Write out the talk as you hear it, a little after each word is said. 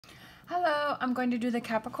Hello, I'm going to do the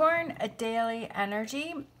Capricorn, a daily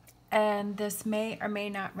energy, and this may or may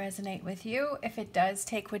not resonate with you. If it does,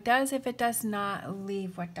 take what does. If it does not,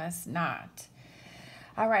 leave what does not.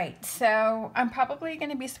 All right, so I'm probably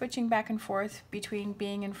going to be switching back and forth between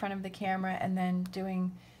being in front of the camera and then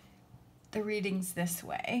doing the readings this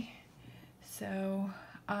way. So,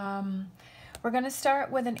 we're going to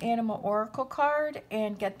start with an animal oracle card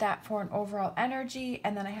and get that for an overall energy,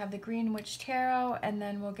 and then I have the Green Witch Tarot, and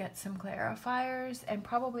then we'll get some clarifiers and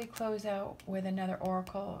probably close out with another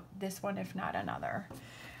oracle, this one if not another.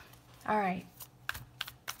 All right,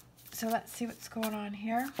 so let's see what's going on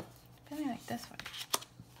here. Feeling like this one.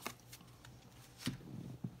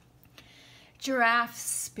 Giraffe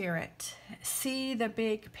spirit, see the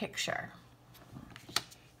big picture.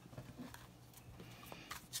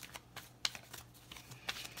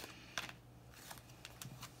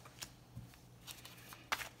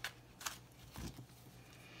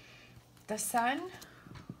 The Sun,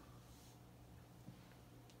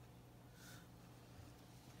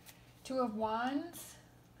 Two of Wands.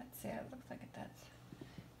 Let's see, it looks like it does.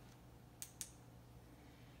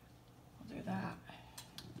 We'll do that.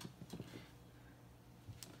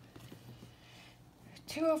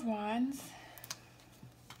 Two of Wands,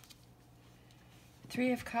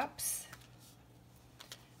 Three of Cups,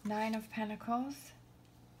 Nine of Pentacles,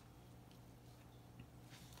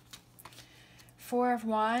 Four of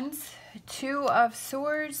Wands, Two of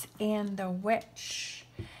Swords, and the Witch,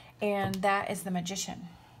 and that is the Magician.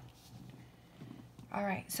 All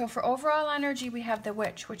right, so for overall energy, we have the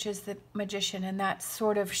Witch, which is the Magician, and that's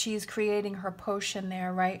sort of, she's creating her potion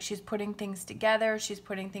there, right? She's putting things together, she's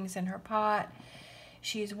putting things in her pot,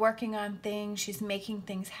 she's working on things, she's making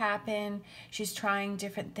things happen, she's trying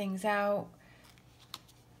different things out.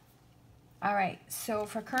 All right, so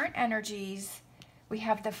for current energies, we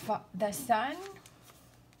have the Sun,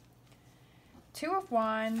 Two of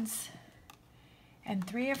Wands, and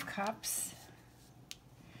Three of Cups.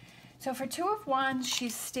 So for Two of Wands,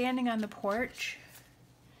 she's standing on the porch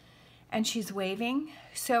and she's waving.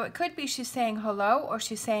 So it could be she's saying hello or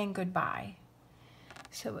she's saying goodbye.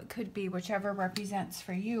 So it could be whichever represents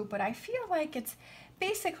for you, but I feel like it's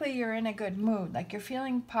basically you're in a good mood. Like you're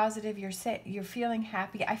feeling positive, you're feeling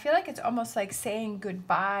happy. I feel like it's almost like saying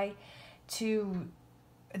goodbye to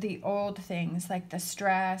the old things like the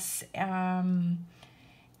stress, and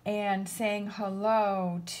saying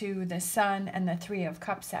hello to the Sun and the Three of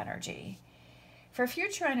Cups energy. For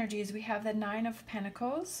future energies, we have the Nine of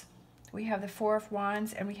Pentacles, we have the Four of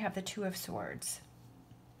Wands, and we have the Two of Swords.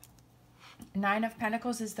 Nine of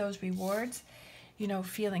Pentacles is those rewards, you know,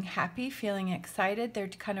 feeling happy, feeling excited. They're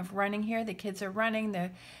kind of running here. The kids are running,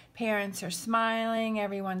 the parents are smiling,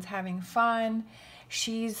 everyone's having fun.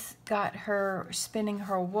 She's got her spinning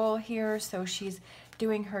her wool here, so she's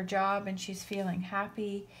doing her job and she's feeling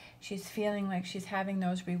happy. She's feeling like she's having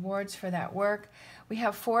those rewards for that work. We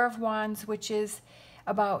have Four of Wands, which is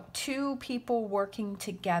about two people working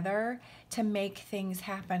together to make things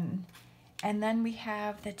happen. And then we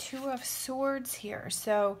have the Two of Swords here.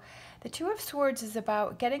 So the Two of Swords is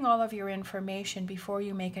about getting all of your information before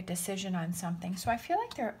you make a decision on something. So I feel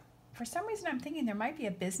like for some reason I'm thinking there might be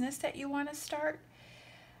a business that you want to start.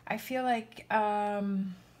 I feel like,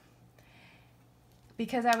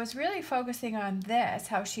 because I was really focusing on this,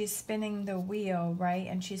 how she's spinning the wheel, right?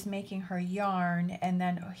 And she's making her yarn. And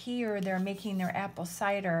then here they're making their apple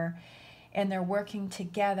cider and they're working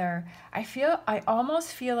together. I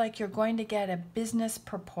almost feel like you're going to get a business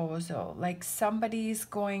proposal. Like somebody's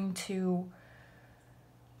going to,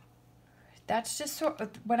 that's just sort of,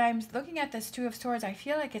 when I'm looking at this Two of Swords, I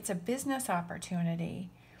feel like it's a business opportunity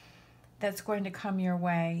that's going to come your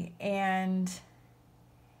way, and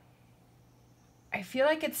I feel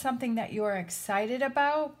like it's something that you're excited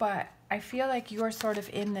about, but I feel like you're sort of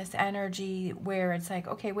in this energy where it's like,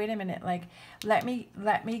 okay, wait a minute, like let me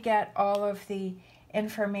get all of the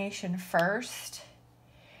information first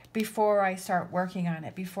before I start working on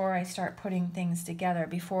it, before I start putting things together,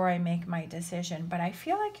 before I make my decision. But I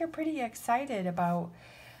feel like you're pretty excited about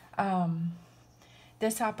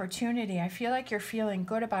this opportunity. I feel like you're feeling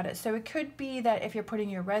good about it. So it could be that if you're putting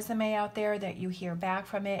your resume out there that you hear back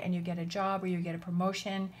from it and you get a job or you get a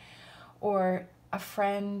promotion, or a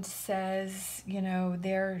friend says, you know,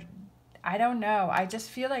 I don't know. I just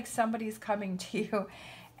feel like somebody's coming to you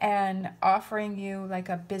and offering you like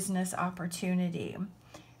a business opportunity.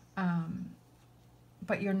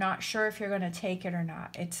 But you're not sure if you're going to take it or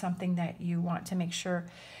not. It's something that you want to make sure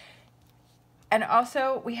And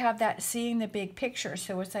also we have that seeing the big picture.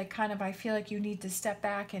 So it's like kind of, I feel like you need to step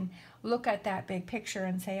back and look at that big picture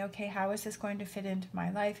and say, okay, how is this going to fit into my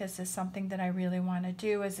life? Is this something that I really want to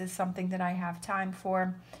do? Is this something that I have time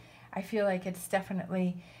for? I feel like it's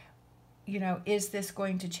definitely, you know, is this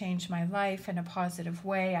going to change my life in a positive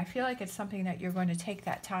way? I feel like it's something that you're going to take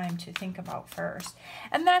that time to think about first.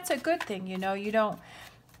 And that's a good thing, you know.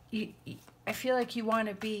 I feel like you want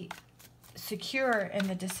to be secure in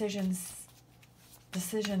the decision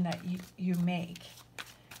that you make.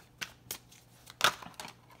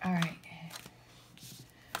 All right.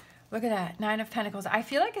 Look at that, 9 of Pentacles. I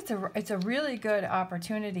feel like it's a really good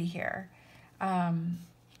opportunity here.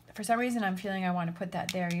 For some reason, I'm feeling I want to put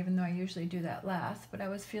that there, even though I usually do that last. But I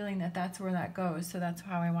was feeling that that's where that goes, so that's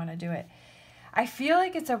how I want to do it. I feel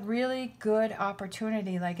like it's a really good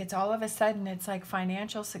opportunity. Like it's all of a sudden, it's like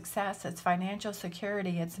financial success. It's financial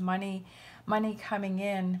security. It's money coming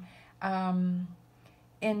in.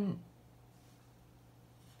 It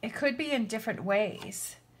could be in different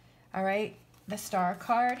ways. All right. The Star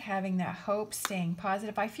card, having that hope, staying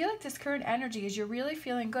positive. I feel like this current energy is you're really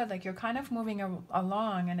feeling good. Like you're kind of moving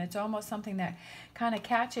along, and it's almost something that kind of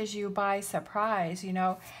catches you by surprise, you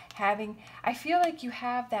know, I feel like you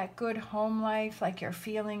have that good home life, like you're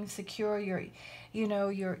feeling secure,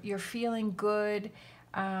 you're feeling good.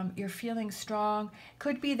 You're feeling strong.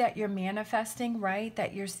 Could be that you're manifesting, right?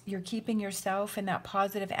 That you're keeping yourself in that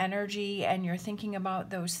positive energy, and you're thinking about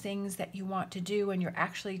those things that you want to do, and you're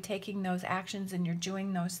actually taking those actions, and you're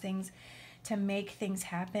doing those things to make things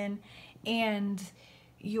happen, and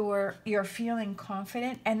you're feeling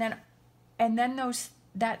confident, and then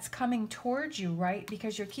that's coming towards you, right?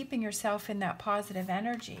 Because you're keeping yourself in that positive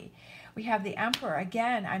energy. We have the Emperor.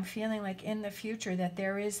 Again, I'm feeling like in the future that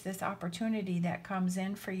there is this opportunity that comes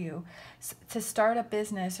in for you to start a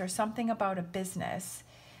business or something about a business,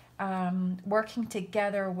 working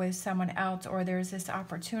together with someone else, or there's this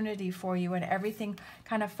opportunity for you and everything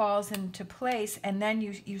kind of falls into place. And then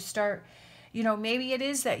you start, you know, maybe it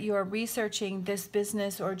is that you're researching this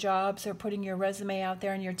business or jobs or putting your resume out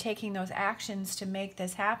there and you're taking those actions to make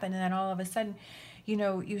this happen. And then all of a sudden, you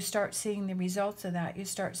know, you start seeing the results of that. You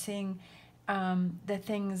start seeing the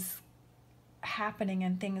things happening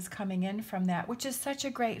and things coming in from that, which is such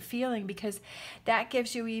a great feeling, because that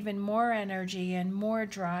gives you even more energy and more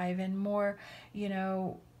drive and more, you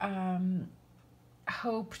know,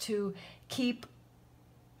 hope to keep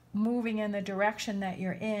moving in the direction that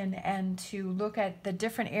you're in, and to look at the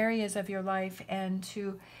different areas of your life, and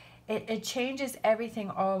it changes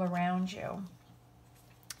everything all around you.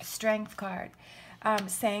 Strength card.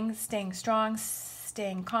 Staying strong,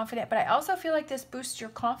 staying confident. But I also feel like this boosts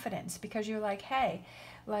your confidence, because you're like, hey,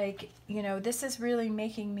 like, you know, this is really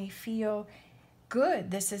making me feel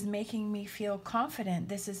good. This is making me feel confident.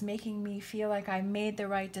 This is making me feel like I made the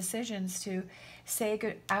right decisions to say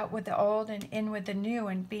good, out with the old and in with the new,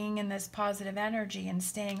 and being in this positive energy and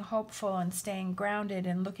staying hopeful and staying grounded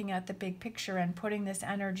and looking at the big picture and putting this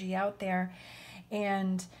energy out there,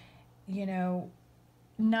 and, you know,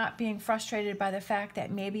 not being frustrated by the fact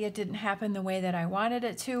that maybe it didn't happen the way that I wanted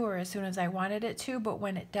it to, or as soon as I wanted it to, but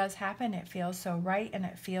when it does happen, it feels so right and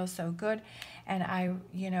it feels so good. And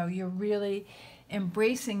you're really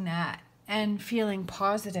embracing that and feeling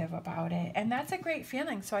positive about it. And that's a great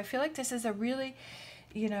feeling. So I feel like this is a really,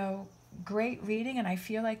 you know, great reading. And I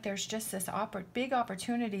feel like there's just this big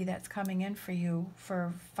opportunity that's coming in for you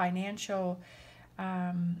for financial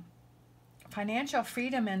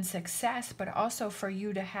freedom and success, but also for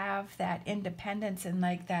you to have that independence and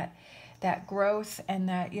like that growth, and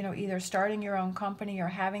that, you know, either starting your own company or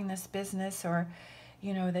having this business, or,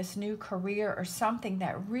 you know, this new career or something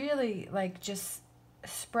that really like just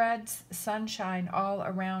spreads sunshine all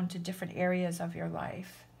around to different areas of your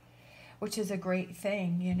life, which is a great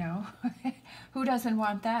thing, you know. Who doesn't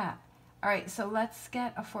want that? All right, so let's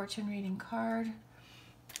get a fortune reading card.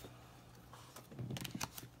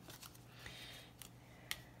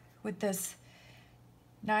 With this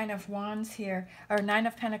 9 of Wands here, or 9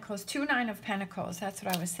 of Pentacles, 2 9 of Pentacles. That's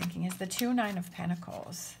what I was thinking, is the 2 9 of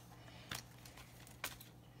Pentacles.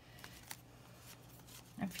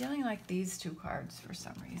 I'm feeling like these two cards for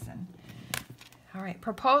some reason. All right,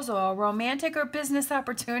 proposal, romantic or business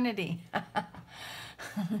opportunity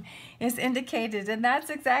is indicated. And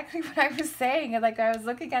that's exactly what I was saying. Like, I was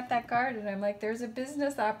looking at that card and I'm like, there's a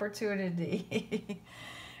business opportunity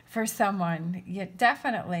for someone. Yeah,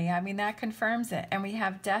 definitely. I mean, that confirms it. And we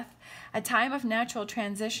have death, a time of natural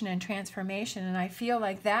transition and transformation. And I feel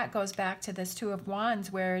like that goes back to this 2 of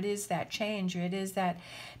Wands, where it is that change. It is that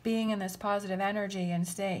being in this positive energy and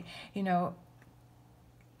stay, you know,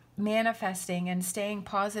 manifesting and staying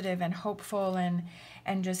positive and hopeful, and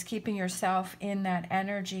just keeping yourself in that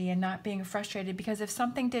energy and not being frustrated, because if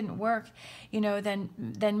something didn't work, you know, then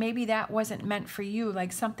maybe that wasn't meant for you.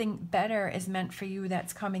 Like something better is meant for you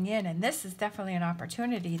that's coming in, and this is definitely an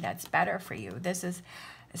opportunity that's better for you. This is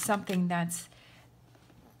something that's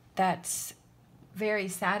very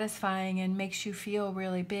satisfying and makes you feel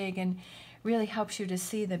really big and really helps you to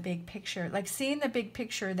see the big picture. Like seeing the big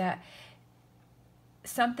picture, that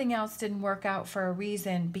something else didn't work out for a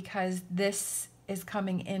reason, because this is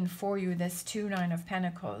coming in for you, this 2 9 of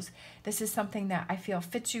Pentacles. This is something that I feel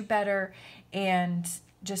fits you better and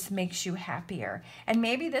just makes you happier. And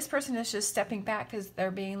maybe this person is just stepping back because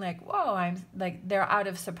they're being like, whoa, I'm like, they're out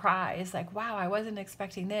of surprise, like, wow, I wasn't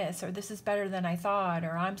expecting this, or this is better than I thought,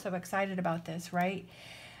 or I'm so excited about this, right?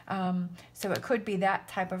 So it could be that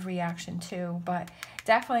type of reaction too, but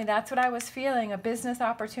definitely that's what I was feeling. A business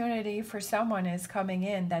opportunity for someone is coming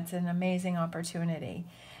in. That's an amazing opportunity.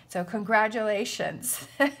 So congratulations.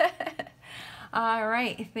 All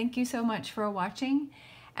right. Thank you so much for watching.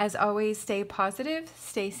 As always, stay positive,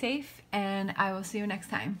 stay safe, and I will see you next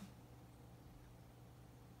time.